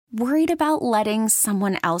Worried about letting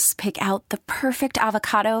someone else pick out the perfect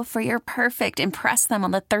avocado for your perfect impress them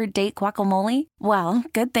on the third date guacamole? Well,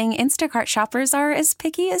 good thing Instacart shoppers are as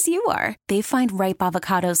picky as you are. They find ripe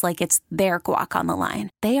avocados like it's their guac on the line.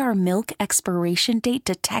 They are milk expiration date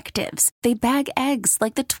detectives. They bag eggs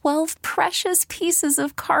like the 12 precious pieces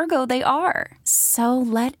of cargo they are. So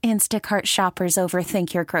let Instacart shoppers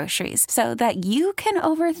overthink your groceries so that you can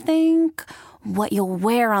overthink what you'll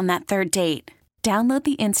wear on that third date. Download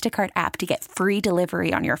the Instacart app to get free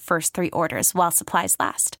delivery on your first 3 orders while supplies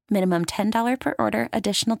last. Minimum $10 per order.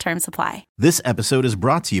 Additional terms apply. This episode is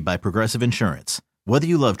brought to you by Progressive Insurance. Whether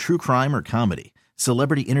you love true crime or comedy,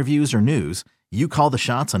 celebrity interviews or news, you call the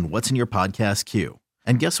shots on what's in your podcast queue.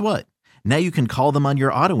 And guess what? Now you can call them on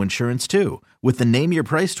your auto insurance too with the Name Your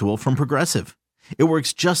Price tool from Progressive. It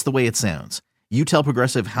works just the way it sounds. You tell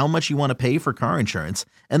Progressive how much you want to pay for car insurance,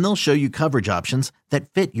 and they'll show you coverage options that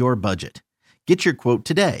fit your budget. Get your quote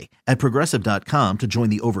today at Progressive.com to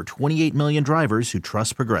join the over 28 million drivers who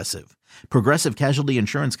trust Progressive. Progressive Casualty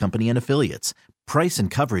Insurance Company and Affiliates. Price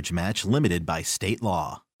and coverage match limited by state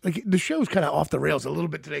law. Like, the show's kind of off the rails a little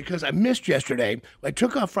bit today because I missed yesterday. I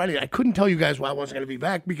took off Friday. I couldn't tell you guys why I wasn't going to be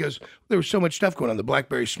back because there was so much stuff going on. The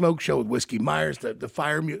Blackberry Smoke Show with Whiskey Myers, the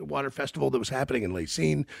Fire Water Festival that was happening in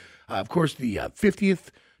Lacine. Of course, the 50th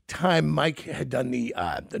time Mike had done the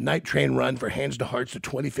night train run for Hands to Hearts, the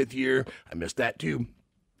 25th year. I missed that too.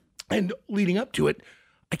 And leading up to it,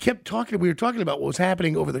 we were talking about what was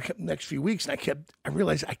happening over the next few weeks, and I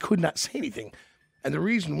realized I could not say anything. And the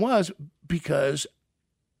reason was because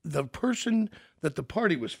the person that the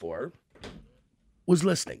party was for was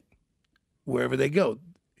listening. Wherever they go,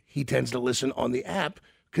 he tends to listen on the app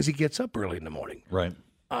because he gets up early in the morning. Right.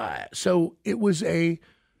 So it was a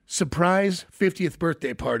surprise 50th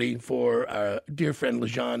birthday party for our dear friend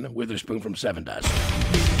LeJean Witherspoon from Seven Dust.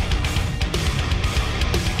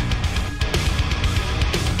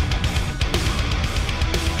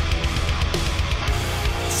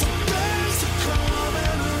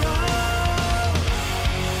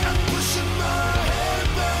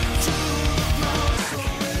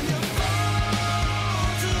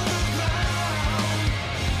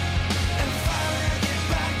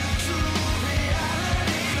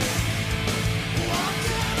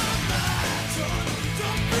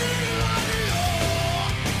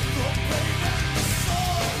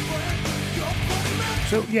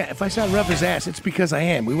 So, yeah, if I sound rough as ass, it's because I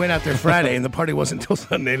am. We went out there Friday, and the party wasn't until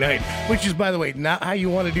Sunday night, which is, by the way, not how you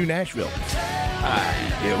want to do Nashville.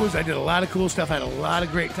 I did a lot of cool stuff, had a lot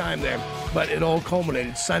of great time there, but it all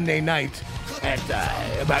culminated Sunday night at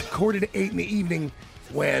about 7:45 in the evening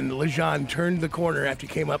when LeJean turned the corner after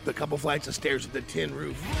he came up the couple flights of stairs with the tin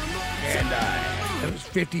roof. And there was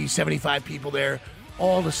 50, 75 people there,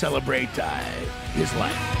 all to celebrate his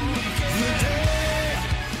life.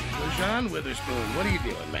 LeJean Witherspoon, what are you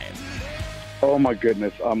doing, man? Oh my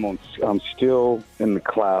goodness, I'm still in the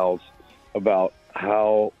clouds about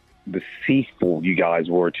how deceitful you guys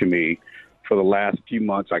were to me for the last few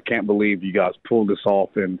months. I can't believe you guys pulled this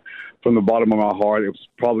off, and from the bottom of my heart, it was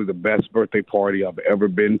probably the best birthday party I've ever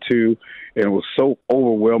been to, and it was so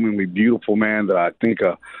overwhelmingly beautiful, man, that I think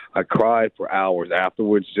I cried for hours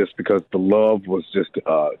afterwards just because the love was just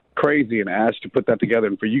crazy, and I asked you to put that together,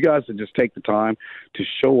 and for you guys to just take the time to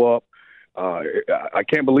show up. I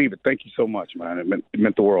can't believe it. Thank you so much, man. It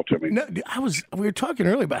meant the world to me. No, we were talking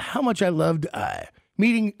earlier about how much I loved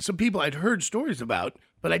meeting some people I'd heard stories about,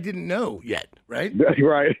 but I didn't know yet, right?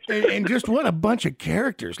 Right. And just what a bunch of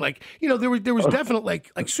characters. Like, there was definite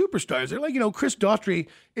like superstars. They're like, Chris Daughtry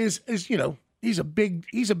is he's a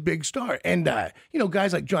big star. And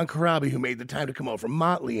guys like John Corabi, who made the time to come out from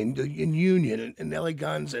Motley and Union and LA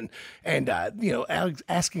Guns and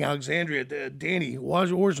Asking Alexandria, Danny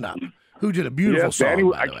Worsnop, who did a beautiful song.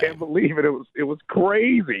 Danny, I can't believe it. It was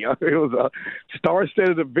crazy. It was a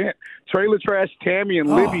star-studded event. Trailer Trash Tammy and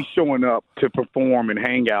Libby showing up to perform and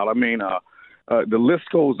hang out. I mean, the list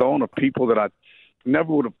goes on of people that I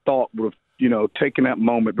never would have thought would have taken that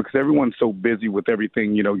moment because everyone's so busy with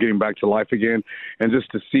everything, getting back to life again. And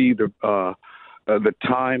just to see the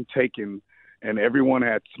time taken and everyone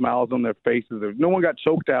had smiles on their faces. No one got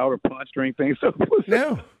choked out or punched or anything. So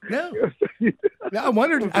no. I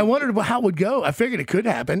wondered how it would go. I figured it could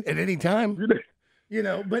happen at any time.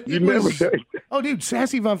 But it was, dude,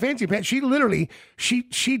 Sassy Von Fancy Pants, she literally,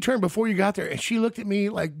 she turned before you got there, and she looked at me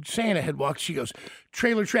like Santa had walked. She goes,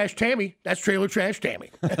 Trailer Trash Tammy, that's Trailer Trash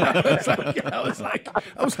Tammy. I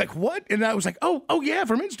was like, what? And I was like, oh yeah,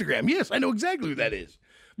 from Instagram. Yes, I know exactly who that is.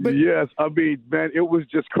 Yes, I mean, man, it was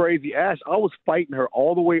just crazy. Ash, I was fighting her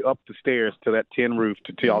all the way up the stairs to that tin roof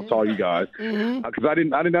till I saw you guys, because I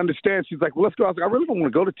didn't understand. She's like, "Well, let's go." I was like, "I really don't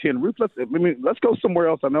want to go to tin roof. Let's go somewhere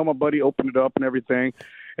else." I know my buddy opened it up and everything,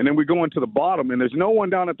 and then we go into the bottom, and there's no one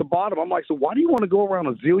down at the bottom. I'm like, "So why do you want to go around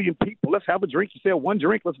a zillion people? Let's have a drink." She said, "One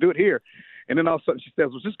drink. Let's do it here." And then all of a sudden she says,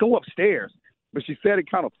 "Well, just go upstairs," but she said it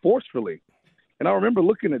kind of forcefully, and I remember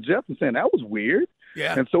looking at Jeff and saying, "That was weird."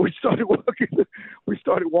 Yeah. And so we started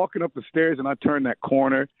walking up the stairs, and I turned that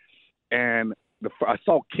corner, and I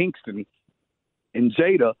saw Kingston and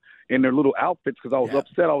Jada in their little outfits because I was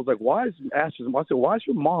upset. I was like, "Why is Ashes?" I said, "Why is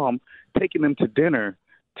your mom taking them to dinner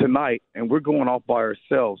tonight, and we're going off by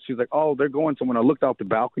ourselves?" She's like, "Oh, they're going somewhere." I looked out the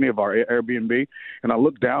balcony of our Airbnb, and I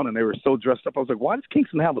looked down, and they were so dressed up. I was like, "Why does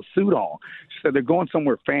Kingston have a suit on?" She said, "They're going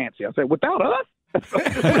somewhere fancy." I said, "Without us?"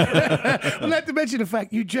 Well, not to mention the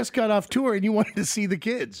fact you just got off tour and you wanted to see the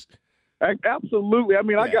kids. Absolutely. I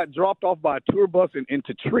mean, I got dropped off by a tour bus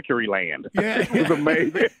into Trickery Land. Yeah. It was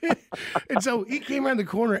amazing. And so he came around the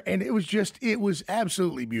corner, and it was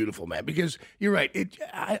absolutely beautiful, man, because you're right.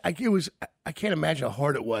 I can't imagine how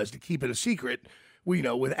hard it was to keep it a secret,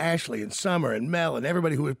 with Ashley and Summer and Mel and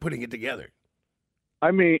everybody who was putting it together.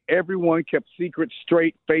 I mean, everyone kept secret,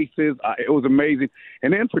 straight faces. It was amazing.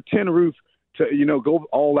 And then for Tin Roof to, go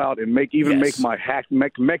all out and make my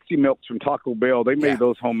Mexi Melts from Taco Bell. They made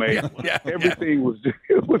those homemade. Everything was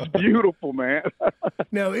beautiful, man.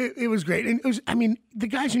 No, it was great. And the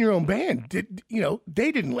guys in your own band,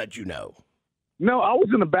 they didn't let you know. No, I was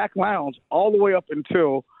in the back lounge all the way up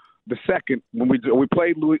until the second when we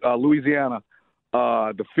played Louisiana,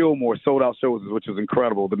 the Fillmore sold out shows, which was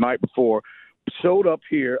incredible. The night before, showed up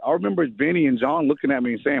here. I remember Vinny and John looking at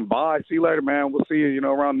me and saying, "Bye, see you later, man. We'll see you,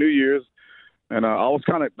 around New Year's." And I was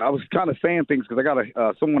kind of saying things because I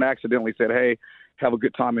got someone accidentally said, "Hey, have a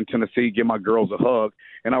good time in Tennessee. Give my girls a hug."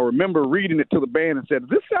 And I remember reading it to the band and said,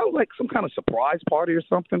 "This sounds like some kind of surprise party or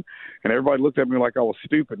something." And everybody looked at me like I was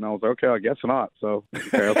stupid. And I was like, "Okay, I guess not." So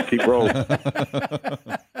let's keep rolling.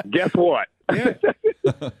 Guess what? Yeah.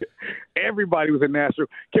 Everybody was in Nashville.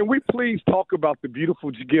 Can we please talk about the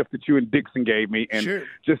beautiful gift that you and Dixon gave me? And sure.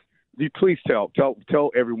 You please tell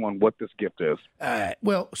everyone what this gift is.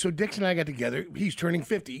 Well, so Dixon and I got together. He's turning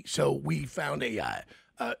 50, so we found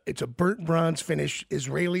it's a burnt bronze finish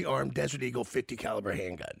Israeli armed Desert Eagle 50 caliber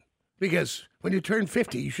handgun. Because when you turn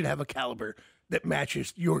 50, you should have a caliber that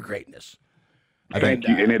matches your greatness. Thank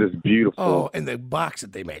you, and it is beautiful. Oh, and the box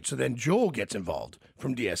that they made. So then Joel gets involved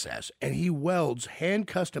from DSS, and he welds hand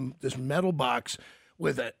custom this metal box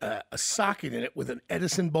with a socket in it with an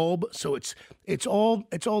Edison bulb. So it's all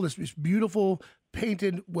this beautiful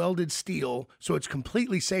painted welded steel. So it's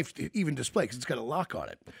completely safe to even display because it's got a lock on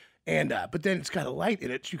it. And but then it's got a light in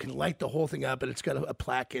it, so you can light the whole thing up, and it's got a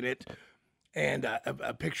plaque in it and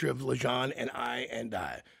a picture of LeJean and I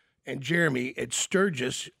and Jeremy at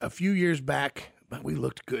Sturgis a few years back. But we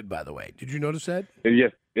looked good, by the way. Did you notice that?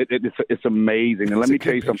 Yes, it's amazing. And let me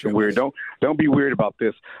tell you something weird. Don't be weird about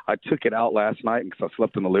this. I took it out last night because I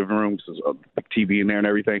slept in the living room. So there's a TV in there and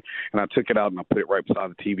everything. And I took it out and I put it right beside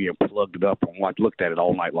the TV and plugged it up and looked at it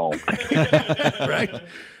all night long. Right.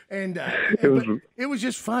 And it was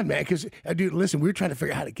just fun, man. Because, dude, listen, we were trying to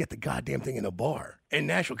figure out how to get the goddamn thing in a bar in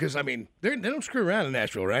Nashville. Because, I mean, they don't screw around in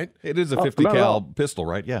Nashville, right? It is a 50 cal pistol,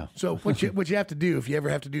 right? Yeah. So what you have to do, if you ever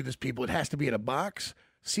have to do this, people, it has to be in a box,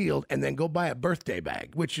 sealed, and then go buy a birthday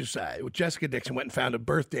bag, which is Jessica Dixon went and found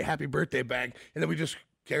a happy birthday bag, and then we just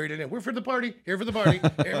carried it in. We're for the party, here for the party,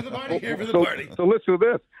 here for the party, here for the party. So listen to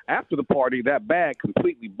this. After the party, that bag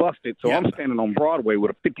completely busted. So I'm standing on Broadway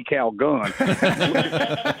with a 50 cal gun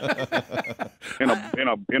in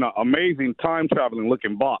a amazing time traveling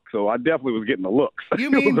looking box. So I definitely was getting the looks.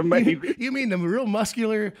 It was amazing. You mean the real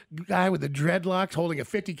muscular guy with the dreadlocks holding a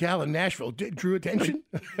 50 cal in Nashville drew attention?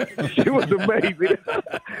 It was amazing.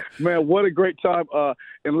 Man, what a great time.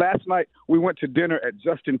 And last night we went to dinner at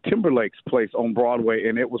Justin Timberlake's place on Broadway,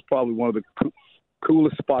 and it was probably one of the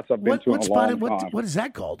coolest spots I've been to in a long time. What is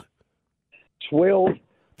that called?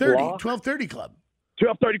 1230 Club.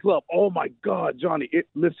 1230 Club. Oh, my God, Johnny.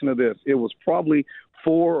 Listen to this. It was probably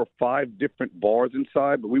 4 or 5 different bars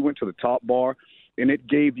inside, but we went to the top bar, and it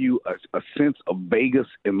gave you a sense of Vegas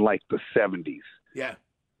in, like, the 70s. Yeah.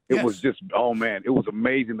 It was just, oh, man, it was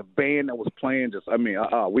amazing. The band that was playing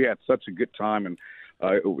we had such a good time, and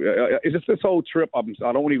it's just this whole trip. I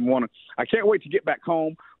don't even want to. I can't wait to get back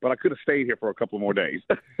home, but I could have stayed here for a couple more days.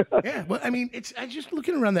 Yeah, well, I mean, I just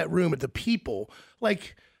looking around that room at the people,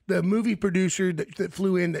 like the movie producer that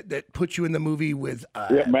flew in that put you in the movie with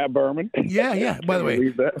Matt Berman. Yeah. By the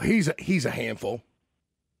way, he's a handful.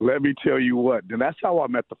 Let me tell you what, and that's how I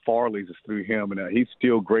met the Farleys, is through him, and he's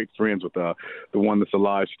still great friends with the one that's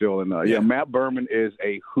alive still. And Matt Berman is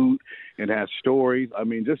a hoot and has stories. I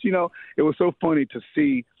mean, just, it was so funny to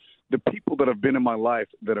see the people that have been in my life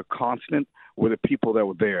that are constant were the people that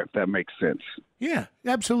were there, if that makes sense. Yeah,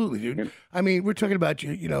 absolutely, dude. Yeah. I mean, we're talking about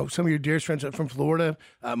some of your dearest friends from Florida,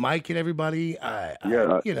 Mike and everybody. Dave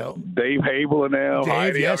Habel and them.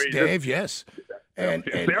 Dave, yes. And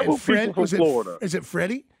Fred, was Florida. Is it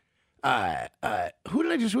Freddie? Who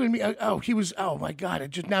did I just win me? He was. Oh my God!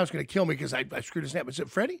 Now it's going to kill me because I screwed his name. Is it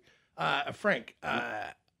Freddie? Frank.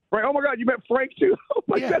 Right. Oh my God! You met Frank too. Oh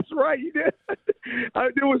my, that's right. You did.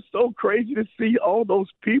 It was so crazy to see all those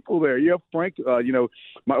people there. Yeah, Frank.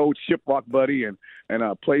 My old shiprock buddy, and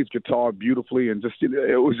plays guitar beautifully, and just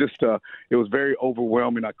it was very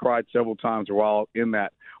overwhelming. I cried several times while in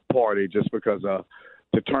that party, just because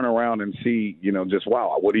to turn around and see, just,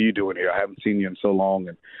 wow, what are you doing here? I haven't seen you in so long.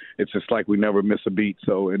 And it's just like we never miss a beat.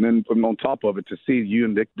 So, and then from on top of it, to see you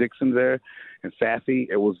and Dick Dixon there and Sassy,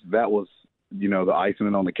 that was the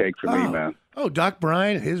icing on the cake for me, man. Oh, Doc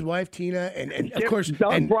Bryan and his wife, Tina, and of course,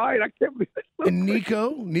 Doc Bryan, I can't believe it. And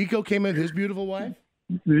Nico came in with his beautiful wife.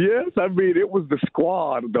 Yes, I mean, it was the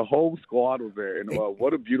squad. The whole squad was there. And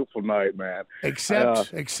what a beautiful night, man.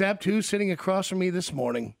 Except who's sitting across from me this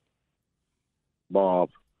morning? Bob.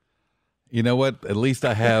 You know what? At least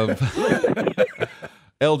I have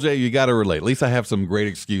LJ, you got to relate. At least I have some great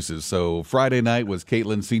excuses. So Friday night was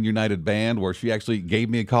Caitlin's senior night at band, where she actually gave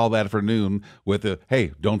me a call that afternoon with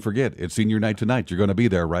hey, don't forget, it's senior night tonight. You're going to be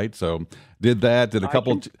there, right? So did that, did a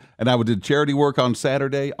couple, and I did charity work on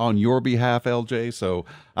Saturday on your behalf, LJ. So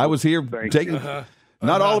I was here taking.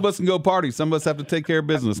 Not all of us can go party. Some of us have to take care of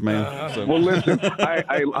business, man. So. Well, listen,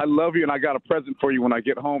 I love you, and I got a present for you when I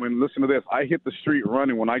get home. And listen to this. I hit the street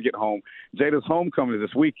running when I get home. Jada's homecoming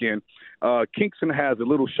this weekend. Kingston has a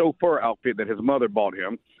little chauffeur outfit that his mother bought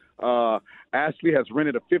him. Ashley has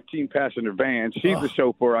rented a 15-passenger van. She's the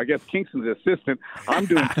chauffeur. I guess Kingston's the assistant. I'm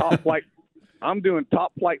doing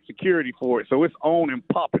top flight security for it, so it's on and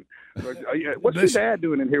popping. What's your dad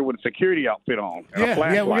doing in here with a security outfit on? We're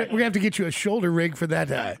gonna have to get you a shoulder rig for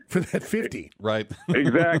that 50. Right.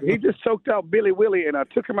 Exactly. He just choked out Billy Willie, and I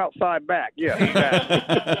took him outside back. Yeah.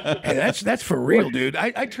 Exactly. Hey, that's for real, dude.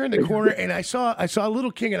 I turned the corner and I saw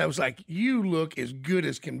Little King, and I was like, you look as good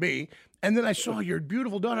as can be. And then I saw your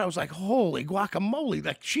beautiful daughter. I was like, holy guacamole!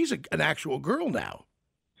 Like, she's an actual girl now.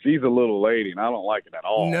 She's a little lady, and I don't like it at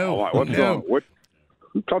all. No, like, what's wrong?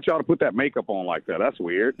 Who taught y'all to put that makeup on like that? That's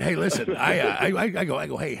weird. Hey, listen, I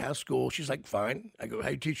go, hey, how's school? She's like, fine. I go, how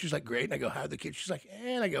you teach? She's like, great. And I go, how are the kids? She's like,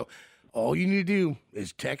 and I go, all you need to do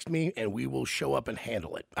is text me, and we will show up and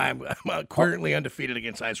handle it. I'm currently undefeated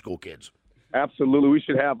against high school kids. Absolutely, we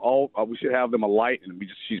should have them a light, and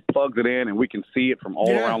she plugs it in, and we can see it from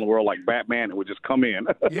all around the world like Batman, and we just come in.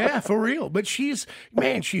 Yeah, for real. But she's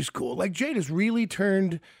cool. Like, Jade has really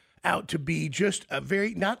turned out to be just a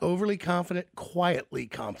very, not overly confident, quietly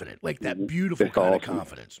confident, like that beautiful kind of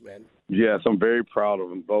confidence, man. Yes, I'm very proud of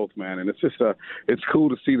them both, man, and it's just it's cool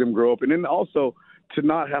to see them grow up, and then also to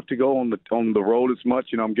not have to go on the road as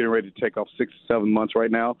much. I'm getting ready to take off 6 or 7 months right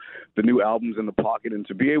now. The new album's in the pocket, and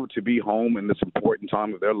to be able to be home in this important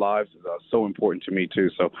time of their lives is so important to me too.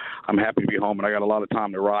 So I'm happy to be home, and I got a lot of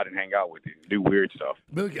time to ride and hang out with you, do weird stuff.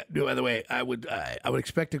 By the way, I would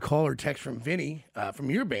expect a call or text from Vinny from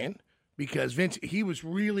your band. Because Vince, he was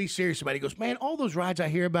really serious about it. He goes, man, all those rides I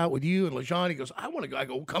hear about with you and LeJean, he goes, I want to go. I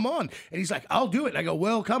go, come on. And he's like, I'll do it. And I go,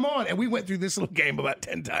 well, come on. And we went through this little game about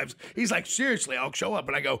 10 times. He's like, seriously, I'll show up.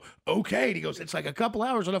 And I go, okay. And he goes, it's like a couple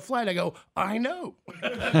hours on a flight. I go, I know.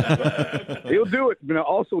 He'll do it.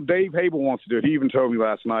 Also, Dave Habel wants to do it. He even told me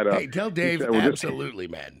last night. Hey, tell Dave, absolutely,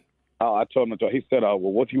 man. I told him, he said, well,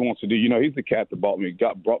 what he wants to do, he's the cat that brought me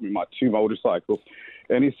my 2 motorcycles.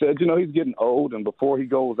 And he said, he's getting old, and before he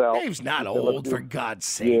goes out... Dave's not old, for God's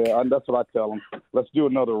sake. Yeah, that's what I tell him. Let's do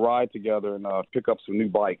another ride together and pick up some new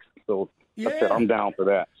bikes. So I said, I'm down for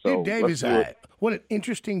that. So dude, Dave is what an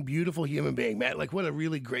interesting, beautiful human being, Matt. Like, what a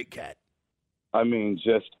really great cat. I mean,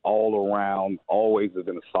 just all around, always has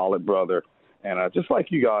been a solid brother. And just like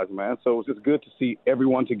you guys, man. So it's just good to see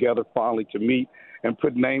everyone together finally to meet and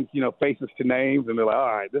put names, faces to names. And they're like,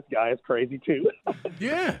 all right, this guy is crazy too.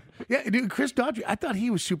 Yeah, dude, Chris Daughtry, I thought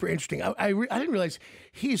he was super interesting. I didn't realize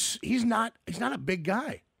he's not a big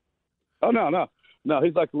guy. Oh, no.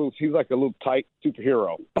 He's like a little tight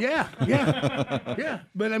superhero. Yeah.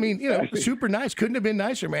 But I mean, super nice. Couldn't have been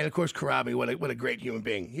nicer, man. Of course, Karabi, what a great human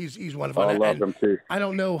being. He's wonderful. I love him too. I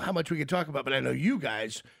don't know how much we can talk about, but I know you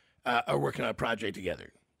guys are working on a project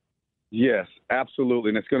together. Yes, absolutely,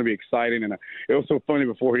 and it's going to be exciting. And it was so funny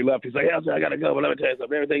before he left. He's like, "Yeah, I got to go, but let me tell you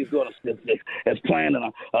something. Everything's going as planned,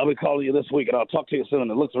 and I'll be calling you this week, and I'll talk to you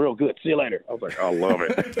soon. It looks real good. See you later." I was like, "I love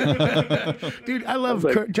it, dude." I love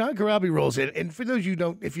John Corabi rolls in, and for those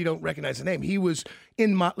if you don't recognize the name, he was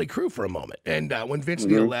in Motley Crue for a moment, and when Vince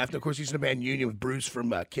Neil left, of course, he's in a band Union with Bruce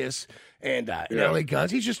from Kiss and LA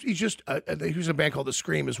Guns. He was in a band called The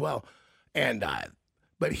Scream as well, and.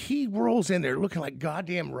 But he rolls in there looking like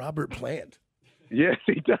goddamn Robert Plant. Yes,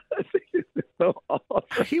 he does. He's so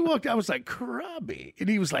awesome. He walked out, I was like, Corabi. And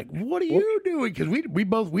he was like, "What are you doing?" Because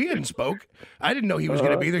we hadn't spoke. I didn't know he was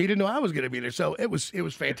going to be there. He didn't know I was going to be there. So it was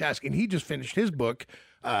fantastic. And he just finished his book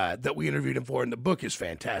that we interviewed him for. And the book is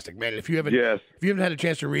fantastic, man. If you haven't had a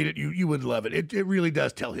chance to read it, you would love it. It really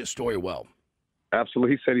does tell his story well.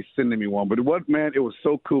 Absolutely. He said he's sending me one. But it was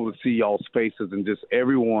so cool to see y'all's faces and just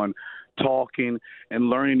everyone talking and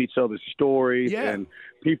learning each other's stories and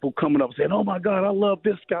people coming up saying, "Oh my God, I love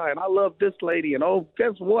this guy and I love this lady, and oh,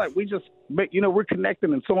 guess what? We just we're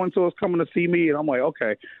connecting, and so is coming to see me." And I'm like,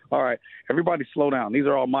 "Okay, all right, everybody slow down. These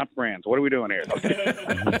are all my friends. What are we doing here?"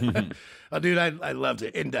 Oh, dude, I loved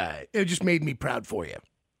it. And it just made me proud for you.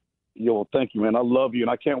 Yo, thank you, man. I love you,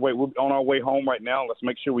 and I can't wait. We're on our way home right now. Let's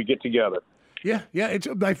make sure we get together. Yeah. It's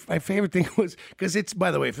my favorite thing was because it's,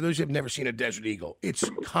 by the way, for those who have never seen a Desert Eagle, it's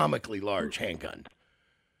comically large handgun.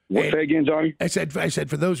 Say again, Johnny? I said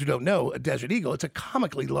for those who don't know, a Desert Eagle, it's a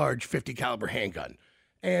comically large 50 caliber handgun.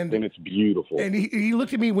 And it's beautiful. And he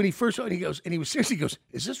looked at me when he first saw it, and he was serious. He goes,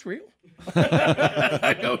 "Is this real?"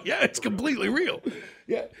 I go, "Yeah, it's completely real."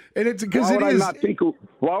 Yeah, and it's because it is.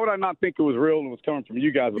 Why would I not think it was real and it was coming from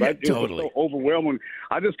you guys? But it was so overwhelming.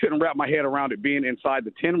 I just couldn't wrap my head around it being inside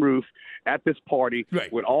the tin roof at this party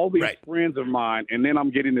with all these friends of mine, and then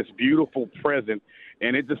I'm getting this beautiful present.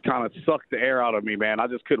 And it just kind of sucked the air out of me, man. I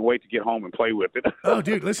just couldn't wait to get home and play with it. Oh,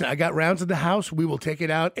 dude, listen, I got rounds in the house. We will take it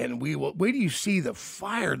out, and we will. Wait till you see the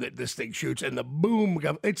fire that this thing shoots and the boom.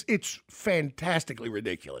 It's fantastically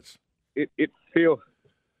ridiculous. It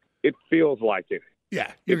feels like it. Yeah,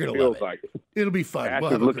 you're going to love it. Like it. It'll be fun.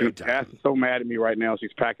 We'll have a great time. Ash is so mad at me right now.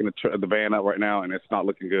 She's packing the van up right now, and it's not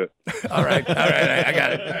looking good. All right. I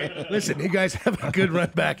got it. All right. Listen, you guys have a good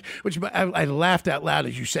run back. Which I laughed out loud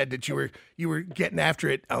as you said that you were getting after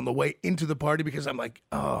it on the way into the party, because I'm like,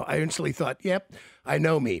 I instantly thought, yep, I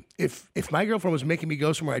know me. If my girlfriend was making me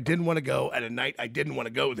go somewhere I didn't want to go at a night I didn't want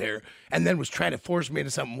to go there, and then was trying to force me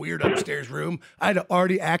into some weird upstairs room, I'd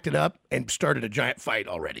already acted up and started a giant fight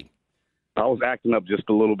already. I was acting up just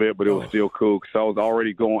a little bit, but it was still cool because I was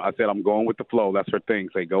already going. I said, "I'm going with the flow." That's her thing.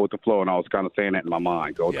 Say, "Go with the flow," and I was kind of saying that in my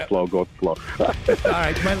mind. Go with the flow. Go with the flow. All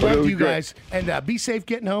right, man. Love you guys, and be safe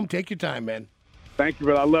getting home. Take your time, man. Thank you,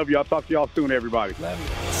 brother. I love you. I'll talk to y'all soon, everybody. Love you.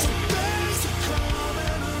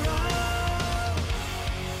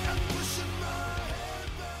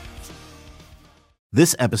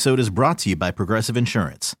 This episode is brought to you by Progressive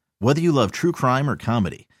Insurance. Whether you love true crime or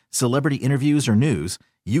comedy, celebrity interviews or news,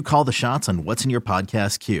 you call the shots on what's in your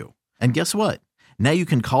podcast queue. And guess what? Now you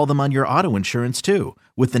can call them on your auto insurance too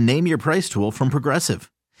with the Name Your Price tool from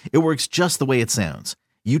Progressive. It works just the way it sounds.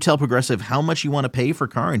 You tell Progressive how much you want to pay for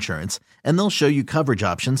car insurance, and they'll show you coverage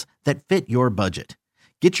options that fit your budget.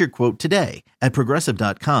 Get your quote today at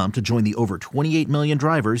Progressive.com to join the over 28 million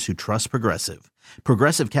drivers who trust Progressive.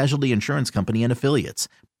 Progressive Casualty Insurance Company and Affiliates.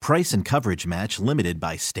 Price and coverage match limited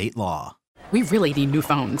by state law. We really need new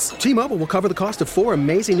phones. T-Mobile will cover the cost of 4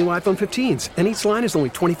 amazing new iPhone 15s, and each line is only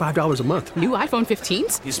 $25 a month. New iPhone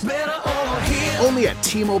 15s? It's better over here. Only at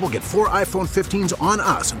T-Mobile, get 4 iPhone 15s on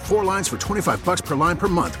us and 4 lines for $25 per line per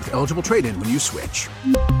month with eligible trade-in when you switch.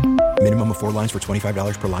 Minimum of 4 lines for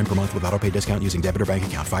 $25 per line per month with autopay discount using debit or bank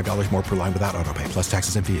account. $5 more per line without autopay, plus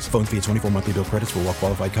taxes and fees. Phone fee at 24 monthly bill credits for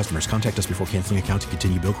well-qualified customers. Contact us before canceling account to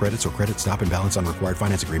continue bill credits or credit stop and balance on required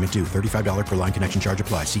finance agreement due. $35 per line connection charge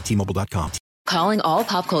applies. See T-Mobile.com. Calling all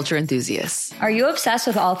pop culture enthusiasts. Are you obsessed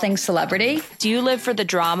with all things celebrity? Do you live for the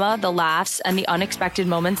drama, the laughs, and the unexpected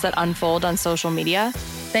moments that unfold on social media?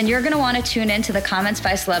 Then you're going to want to tune in to the Comments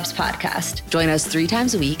by Celebs podcast. Join us 3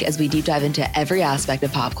 times a week as we deep dive into every aspect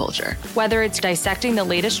of pop culture. Whether it's dissecting the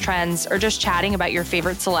latest trends or just chatting about your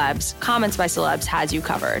favorite celebs, Comments by Celebs has you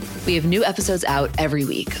covered. We have new episodes out every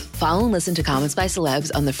week. Follow and listen to Comments by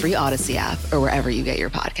Celebs on the free Odyssey app or wherever you get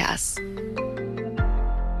your podcasts.